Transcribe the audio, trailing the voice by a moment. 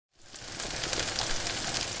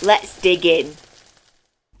let's dig in.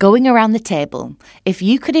 Going around the table, if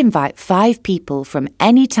you could invite 5 people from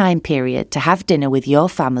any time period to have dinner with your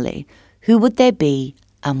family, who would they be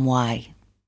and why?